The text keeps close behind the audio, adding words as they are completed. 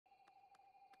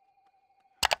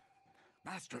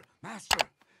Master.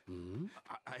 Hmm?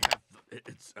 I have...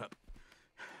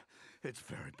 It's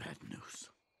very bad news.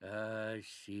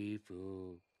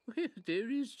 Shifu. There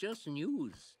is just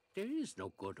news. There is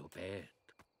no good or bad.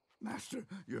 Master,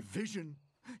 your vision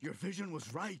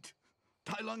was right.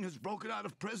 Tai Lung has broken out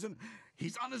of prison.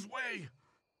 He's on his way.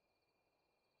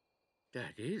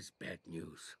 That is bad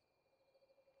news.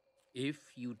 If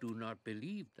you do not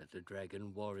believe that the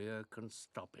Dragon Warrior can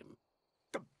stop him.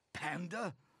 The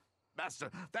panda?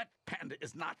 Master, that panda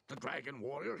is not the Dragon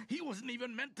Warrior. He wasn't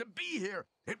even meant to be here.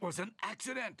 It was an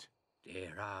accident.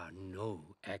 There are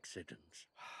no accidents.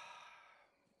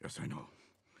 Yes, I know.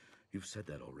 You've said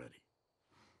that already.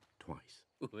 Twice.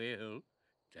 Well,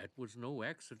 that was no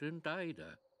accident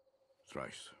either.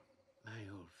 Thrice. My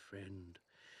old friend,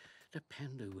 the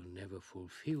panda will never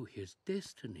fulfill his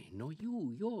destiny, nor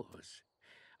you yours,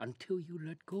 until you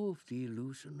let go of the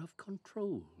illusion of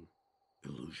control.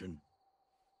 Illusion?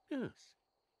 Yes.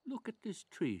 Look at this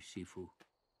tree, Shifu.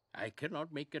 I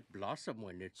cannot make it blossom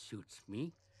when it suits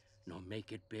me, nor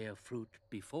make it bear fruit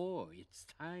before its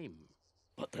time.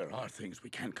 But there are things we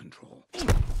can't control.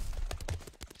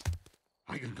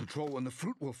 I can control when the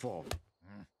fruit will fall.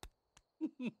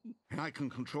 And I can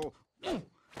control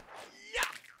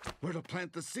where to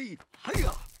plant the seed.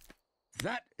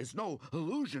 That is no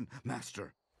illusion,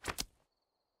 Master.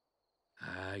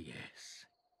 Ah, yes.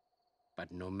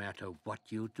 But no matter what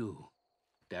you do,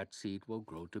 that seed will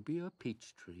grow to be a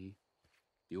peach tree.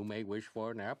 You may wish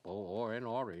for an apple or an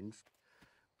orange,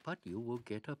 but you will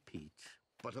get a peach.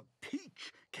 But a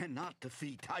peach cannot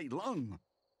defeat Tai Lung.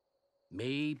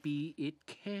 Maybe it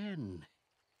can,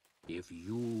 if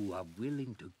you are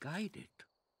willing to guide it,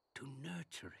 to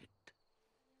nurture it,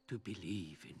 to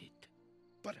believe in it.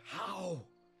 But how?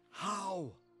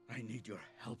 How? I need your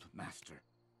help, Master.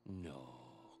 No,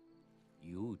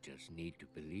 you just need to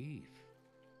believe.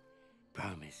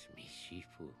 Promise me,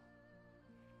 Shifu.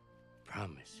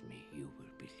 Promise me you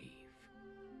will believe.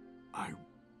 I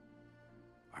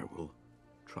will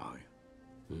try.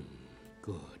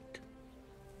 Good.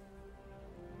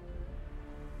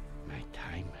 My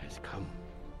time has come.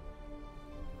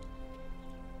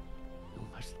 You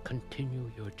must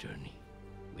continue your journey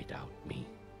without me.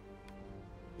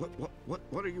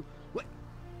 What are you... What?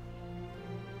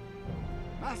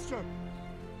 Master!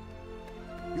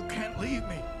 You can't leave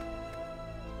me!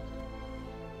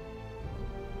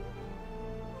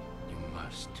 You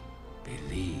must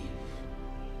believe.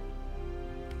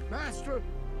 Master!